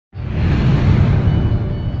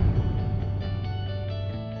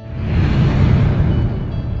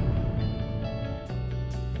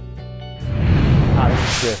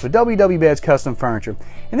this with WW Beds Custom Furniture.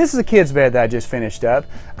 And this is a kid's bed that I just finished up.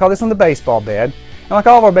 I call this one the baseball bed. And like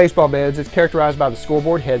all of our baseball beds, it's characterized by the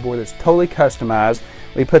scoreboard headboard that's totally customized.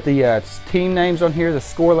 We put the team names on here, the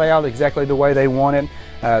score layout exactly the way they want it,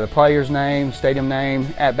 the player's name, stadium name,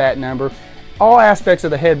 at-bat number. All aspects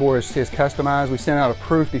of the headboard is customized. We send out a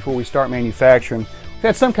proof before we start manufacturing. We've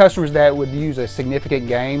had some customers that would use a significant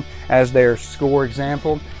game as their score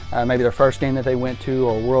example, maybe their first game that they went to,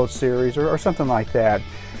 or World Series, or something like that.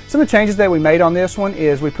 Some of the changes that we made on this one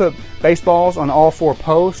is we put baseballs on all 4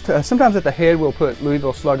 posts. Sometimes at the head we'll put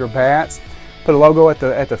Louisville Slugger bats, put a logo at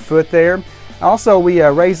the foot there. Also, we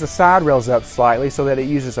raised the side rails up slightly so that it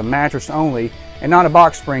uses a mattress only and not a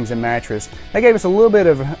box springs and mattress. That gave us a little bit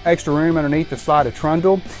of extra room underneath the slide of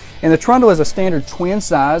Trundle. And the Trundle is a standard twin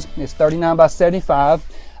size. It's 39 by 75.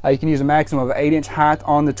 You can use a maximum of 8-inch height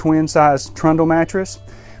on the twin size Trundle mattress.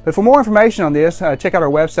 But for more information on this, check out our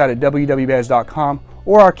website at wwbeds.com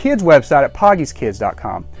or our kids website at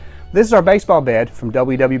poggyskids.com. This is our baseball bed from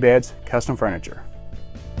WW Beds Custom Furniture.